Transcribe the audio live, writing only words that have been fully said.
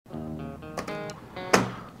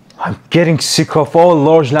I'm getting sick of all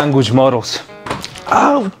large language models.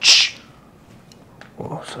 Ouch!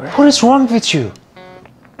 Oh, sorry. What is wrong with you?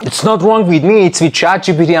 It's not wrong with me, it's with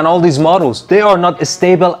ChatGPT and all these models. They are not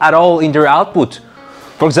stable at all in their output.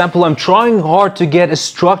 For example, I'm trying hard to get a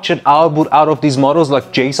structured output out of these models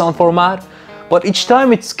like JSON format, but each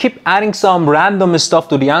time it's keep adding some random stuff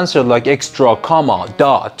to the answer like extra, comma,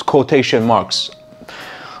 dot, quotation marks.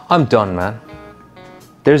 I'm done, man.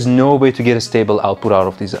 There's no way to get a stable output out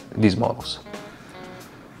of these models.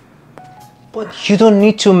 But you don't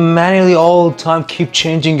need to manually all the time keep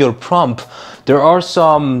changing your prompt. There are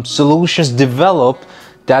some solutions developed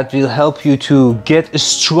that will help you to get a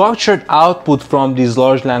structured output from these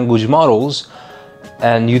large language models,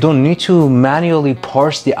 and you don't need to manually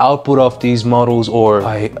parse the output of these models. Or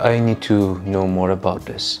I need to know more about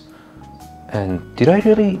this. And did I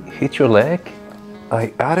really hit your leg?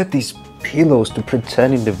 I added these pillows to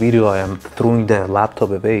pretend in the video I am throwing the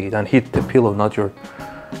laptop away and hit the pillow, not your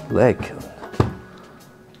leg.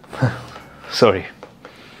 Sorry.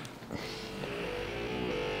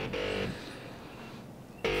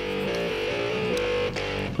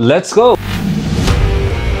 Let's go.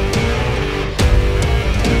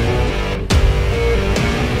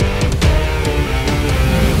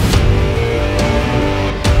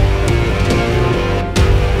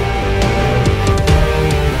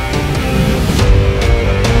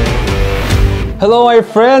 Hello my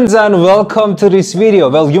friends and welcome to this video.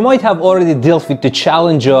 Well, you might have already dealt with the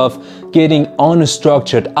challenge of getting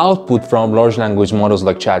unstructured output from large language models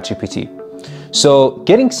like ChatGPT. So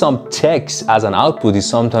getting some text as an output is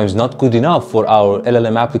sometimes not good enough for our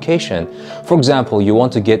LLM application. For example, you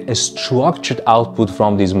want to get a structured output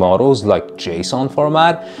from these models like JSON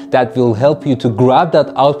format that will help you to grab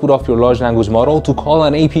that output of your large language model to call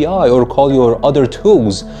an API or call your other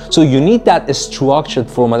tools. So you need that structured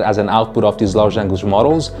format as an output of these large language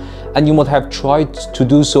models, and you might have tried to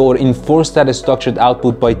do so or enforce that structured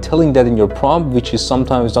output by telling that in your prompt, which is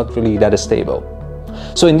sometimes not really that stable.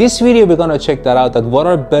 So in this video, we're gonna check that out, that what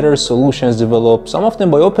are better solutions developed, some of them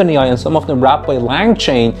by OpenAI and some of them wrapped by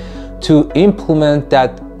LangChain, to implement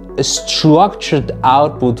that structured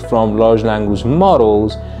output from large language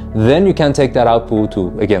models. Then you can take that output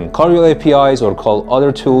to, again, call your APIs or call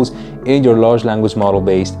other tools in your large language model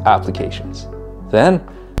based applications. Then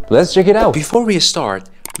let's check it out. Before we start,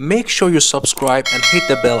 make sure you subscribe and hit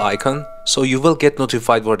the bell icon so you will get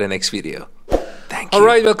notified for the next video.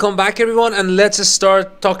 Alright, welcome back everyone, and let's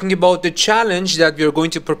start talking about the challenge that we are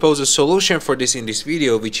going to propose a solution for this in this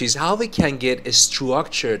video, which is how we can get a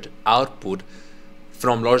structured output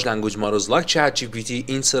from large language models like ChatGPT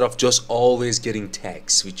instead of just always getting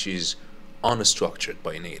text, which is unstructured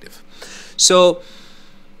by native. So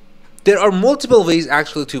there are multiple ways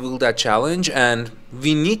actually to build that challenge, and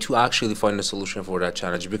we need to actually find a solution for that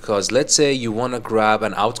challenge, because let's say you want to grab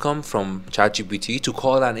an outcome from ChatGPT to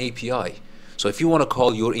call an API. So if you want to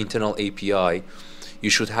call your internal API,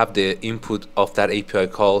 you should have the input of that API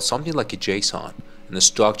call something like a JSON and a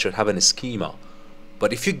structure, having a schema.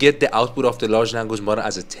 But if you get the output of the large language model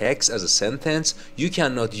as a text, as a sentence, you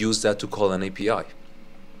cannot use that to call an API.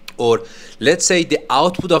 Or let's say the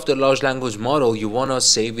output of the large language model, you want to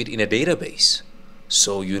save it in a database.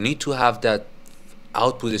 So you need to have that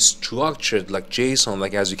output structured like JSON,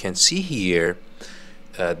 like as you can see here.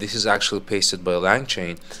 This is actually pasted by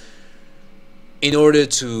LangChain, in order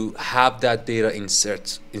to have that data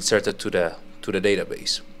inserted to the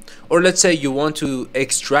database. Or let's say you want to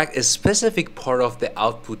extract a specific part of the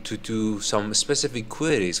output to do some specific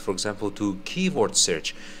queries, for example to keyword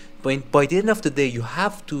search. But by the end of the day, you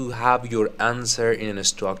have to have your answer in a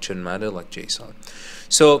structured manner like JSON.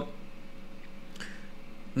 So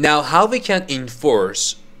now how we can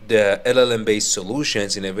enforce the LLM based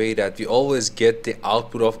solutions in a way that we always get the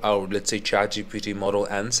output of our, let's say, ChatGPT model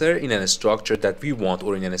answer in a structure that we want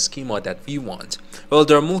or in a schema that we want? Well,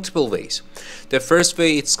 there are multiple ways. The first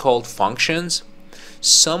way, it's called functions.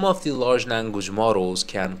 Some of the large language models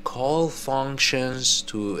can call functions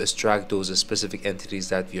to extract those specific entities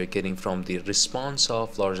that we are getting from the response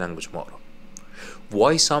of large language model.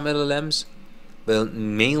 Why some LLMs? Well,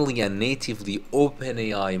 mainly and natively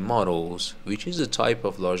OpenAI models, which is a type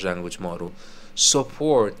of large language model,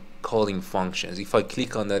 support calling functions. If I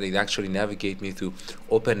click on that, it actually navigates me to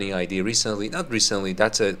OpenAI. Recently, not recently,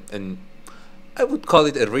 that's I would call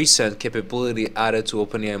it a recent capability added to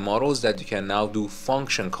OpenAI models, that you can now do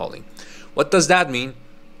function calling. What does that mean?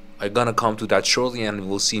 I'm gonna come to that shortly, and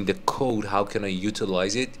we'll see in the code how can I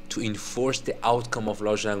utilize it to enforce the outcome of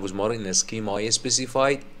large language model in a schema I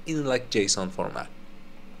specified in like JSON format.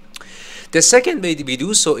 The second way we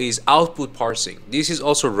do so is output parsing. This is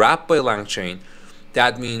also wrapped by LangChain,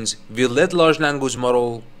 That means we let large language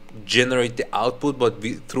model generate the output, but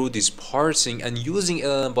through this parsing and using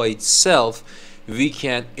LLM by itself, we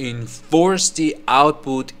can enforce the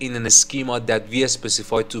output in a schema that we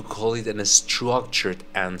specified to call it a structured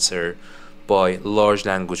answer by large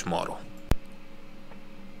language model.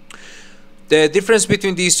 The difference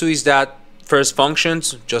between these two is that first,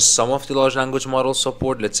 functions, just some of the large language models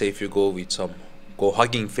support. Let's say if you go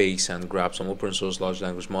Hugging Face and grab some open source large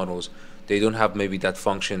language models, they don't have maybe that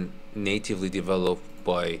function natively developed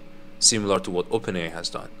by similar to what OpenAI has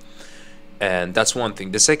done. And that's one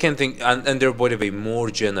thing. The second thing, and they're, by the way, more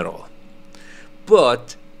general,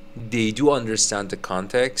 but they do understand the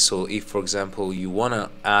context. So if, for example, you want to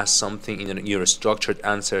ask something in your structured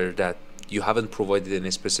answer that you haven't provided any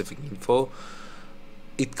specific info,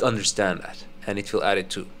 it understands that and it will add it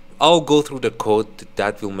too. I'll go through the code.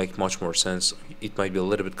 That will make much more sense. It might be a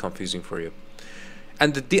little bit confusing for you.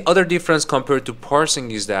 And the other difference compared to parsing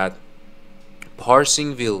is that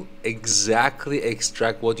parsing will exactly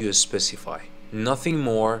extract what you specify. Nothing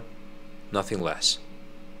more, nothing less.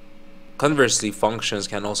 Conversely, functions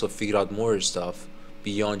can also figure out more stuff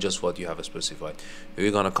beyond just what you have specified.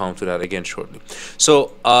 We're gonna come to that again shortly.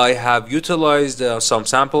 So I have utilized some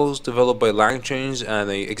samples developed by LangChain, and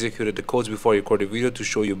I executed the codes before I recorded the video to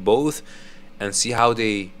show you both and see how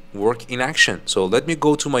they work in action. So let me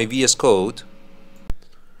go to my VS Code.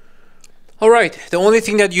 Alright, the only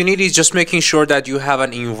thing that you need is just making sure that you have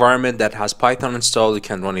an environment that has Python installed. You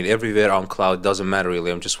can run it everywhere on cloud, doesn't matter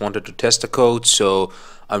really. I just wanted to test the code, so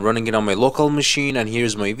I'm running it on my local machine, and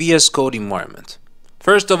here's my VS Code environment.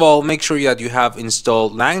 First of all, make sure that you have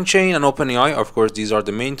installed LangChain and OpenAI. Of course, these are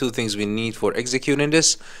the main two things we need for executing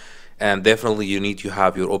this, and definitely you need to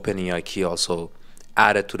have your OpenAI key also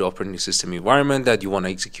added to the operating system environment that you want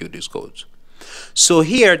to execute these codes. So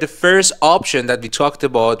here, the first option that we talked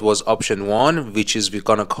about was option 1, which is we're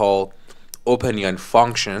gonna call OpenAI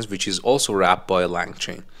functions, which is also wrapped by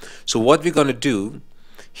LangChain. So what we're gonna do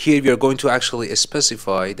here, we are going to actually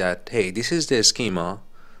specify that, hey, this is the schema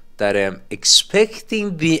that I'm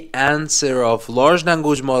expecting the answer of large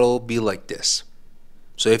language model be like this.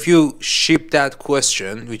 So if you ship that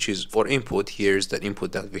question, which is for input, here's the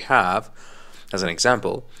input that we have as an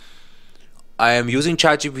example. I am using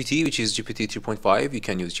ChatGPT, which is GPT 3.5. You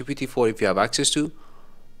can use GPT-4 if you have access to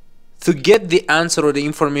get the answer or the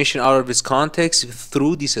information out of its context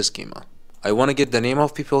through this schema. I want to get the name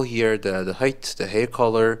of people here, the height, the hair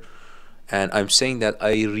color, and I'm saying that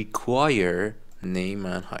I require name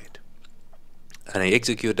and height. And I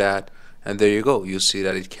execute that, and there you go. You see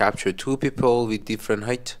that it captured 2 people with different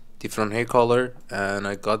height, different hair color, and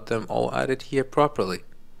I got them all added here properly.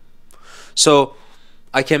 So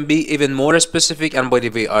I can be even more specific, and by the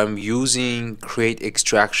way, I'm using create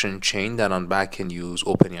extraction chain that on back can use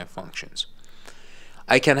OpenAI functions.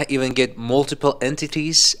 I can even get multiple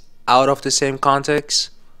entities out of the same context,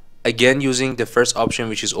 again using the first option,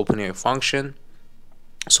 which is OpenAI function.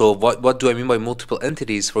 So what do I mean by multiple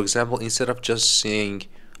entities? For example, instead of just saying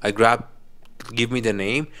give me the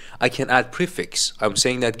name, I can add prefix. I'm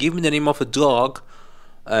saying that give me the name of a dog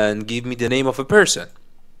and give me the name of a person.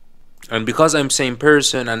 And because I'm saying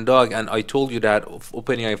person and dog, and I told you that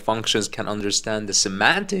OpenAI functions can understand the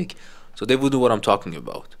semantic, so they will do what I'm talking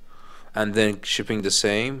about. And then shipping the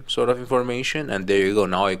same sort of information, and there you go.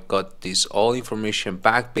 Now I got this all information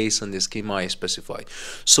back based on the schema I specified.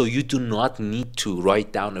 So you do not need to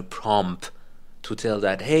write down a prompt to tell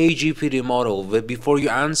that, hey GPT model, before you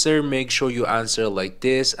answer, make sure you answer like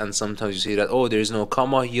this. And sometimes you see that, oh, there's no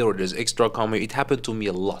comma here, or there's extra comma. It happened to me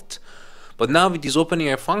a lot. But now with these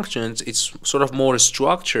OpenAI functions, it's sort of more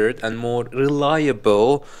structured and more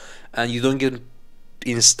reliable, and you don't get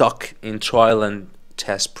stuck in trial and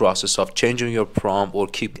test process of changing your prompt or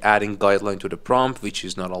keep adding guideline to the prompt, which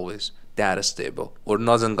is not always data stable or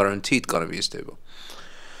not guaranteed gonna be stable.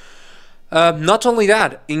 Not only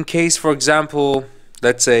that, in case, for example,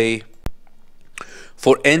 let's say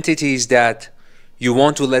for entities that you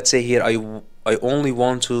want to, let's say here, I only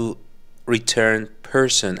want to return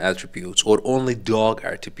person attributes or only dog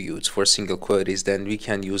attributes for single queries, then we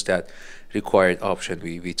can use that required option.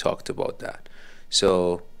 We talked about that.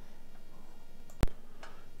 So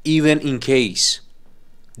even in case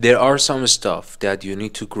there are some stuff that you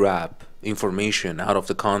need to grab information out of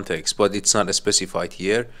the context, but it's not specified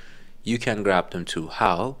here, you can grab them too.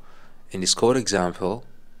 How? In this code example,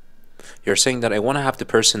 you're saying that I want to have the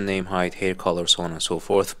person name, height, hair color, so on and so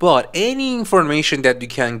forth, but any information that you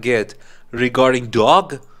can get regarding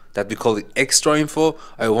dog, that we call it extra info,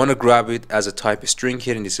 I want to grab it as a type string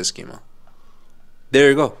here in this schema. There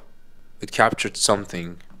you go. It captured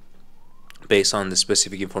something based on the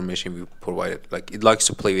specific information we provided. Like it likes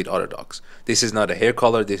to play with other dogs. This is not a hair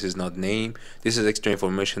color, this is not name, this is extra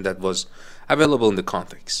information that was available in the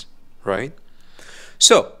context, right?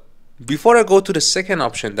 So before I go to the second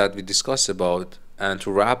option that we discussed about, and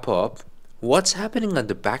to wrap up, what's happening on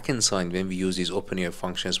the backend side when we use these OpenAI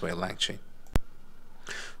functions by LangChain?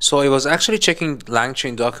 So I was actually checking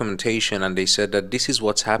LangChain documentation, and they said that this is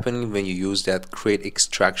what's happening when you use that create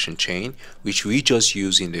extraction chain, which we just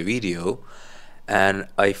used in the video. And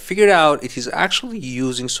I figured out it is actually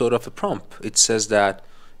using sort of a prompt. It says that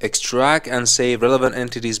extract and save relevant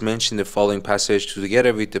entities mentioned in the following passage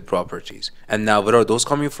together with the properties. And now where are those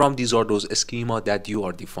coming from? These are those schema that you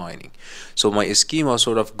are defining. So my schema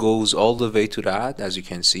sort of goes all the way to that, as you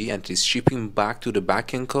can see, and it is shipping back to the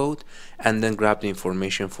backend code and then grab the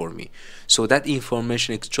information for me. So that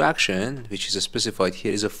information extraction, which is specified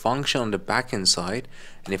here, is a function on the backend side.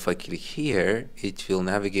 And if I click here, it will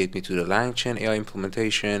navigate me to the LangChain AI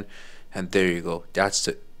implementation, and there you go. That's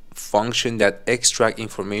the function that extract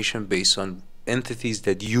information based on entities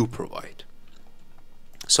that you provide.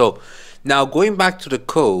 So now going back to the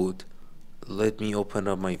code, let me open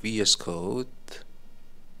up my VS Code.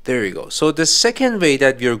 There you go. So the second way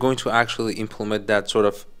that we are going to actually implement that sort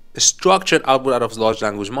of structured output out of large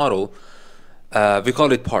language model, we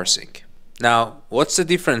call it parsing. Now what's the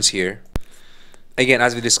difference here? Again,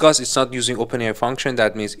 as we discussed, it's not using OpenAI function.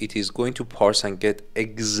 That means it is going to parse and get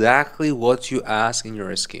exactly what you ask in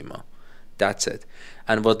your schema. That's it.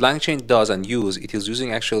 And what LangChain does and use, it is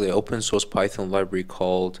using actually an open source Python library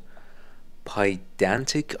called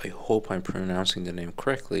Pydantic. I hope I'm pronouncing the name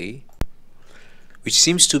correctly. Which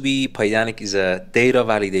seems to be, Pydantic is a data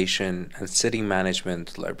validation and setting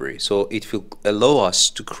management library. So it will allow us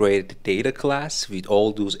to create a data class with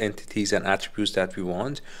all those entities and attributes that we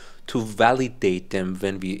want, to validate them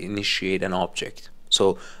when we initiate an object.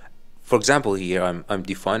 So for example here, I'm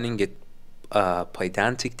defining a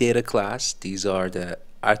Pydantic data class. These are the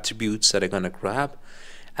attributes that I'm gonna grab,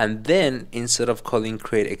 and then instead of calling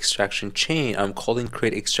create extraction chain, I'm calling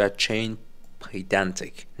create extract chain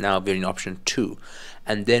Pydantic. Now we're in option 2,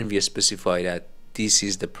 and then we specify that this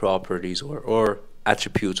is the properties or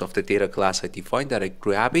attributes of the data class I defined, that I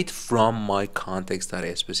grab it from my context that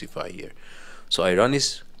I specify here. So I run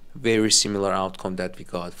this, very similar outcome that we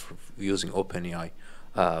got for using OpenAI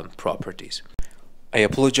properties. I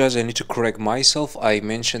apologize, I need to correct myself. I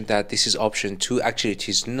mentioned that this is option 2. Actually it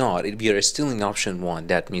is not. We are still in option 1.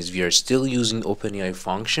 That means we are still using OpenAI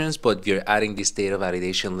functions, but we are adding this data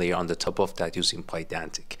validation layer on the top of that using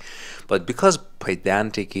Pydantic. But because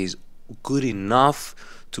Pydantic is good enough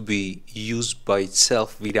to be used by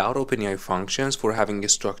itself without OpenAI functions for having a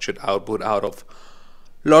structured output out of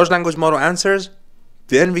large language model answers,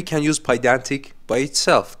 then we can use Pydantic by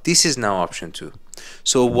itself. This is now option 2.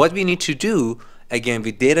 So what we need to do, again,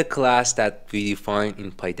 with data class that we define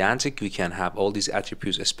in Pydantic, we can have all these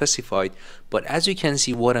attributes specified. But as you can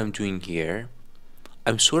see what I'm doing here,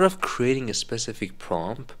 I'm sort of creating a specific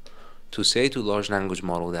prompt to say to large language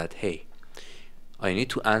model that, hey, I need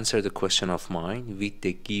to answer the question of mine with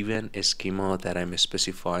the given schema that I'm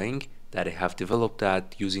specifying, that I have developed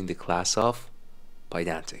that using the class of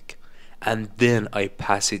Pydantic. And then I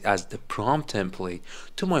pass it as the prompt template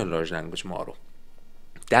to my large language model.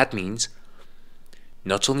 That means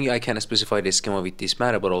not only I can specify the schema with this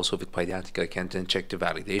matter, but also with Pydantic I can then check the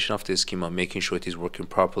validation of the schema, making sure it is working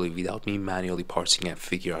properly without me manually parsing and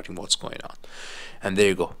figure out what's going on. And there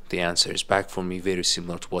you go, the answer is back for me, very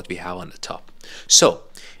similar to what we have on the top. So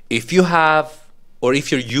if you have, or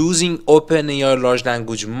if you're using OpenAI large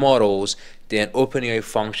language models, then OpenAI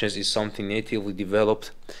functions is something natively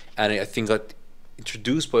developed, and I think got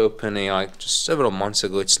introduced by OpenAI just several months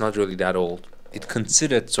ago. It's not really that old. It's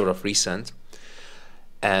considered sort of recent,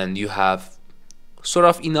 and you have sort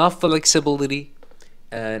of enough flexibility,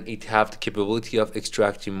 and it have the capability of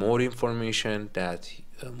extracting more information, that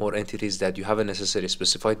more entities that you haven't necessarily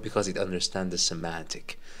specified, because it understands the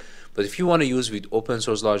semantic. But if you want to use with open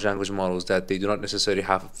source large language models that they do not necessarily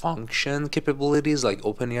have function capabilities like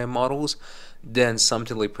OpenAI models, then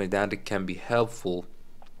something like Pydantic can be helpful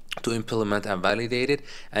to implement and validate it,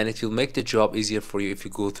 and it will make the job easier for you if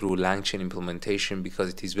you go through LangChain implementation, because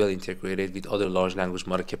it is well integrated with other large language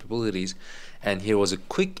model capabilities. And here was a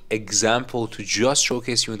quick example to just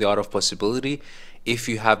showcase you the art of possibility. If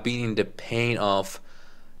you have been in the pain of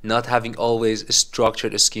not having always a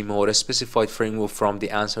structured schema or a specified framework from the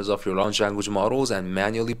answers of your large language models and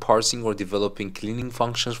manually parsing or developing cleaning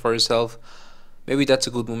functions for yourself, maybe that's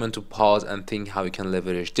a good moment to pause and think how you can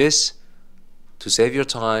leverage this to save your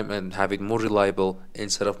time and have it more reliable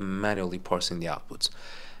instead of manually parsing the outputs.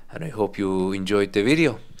 And I hope you enjoyed the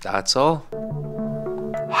video. That's all.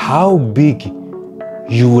 How big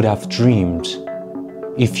you would have dreamed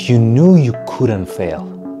if you knew you couldn't fail.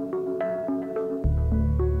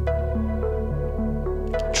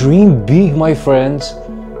 Dream big, my friends.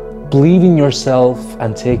 Believe in yourself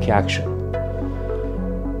and take action.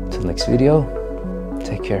 Till next video,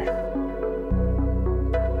 take care.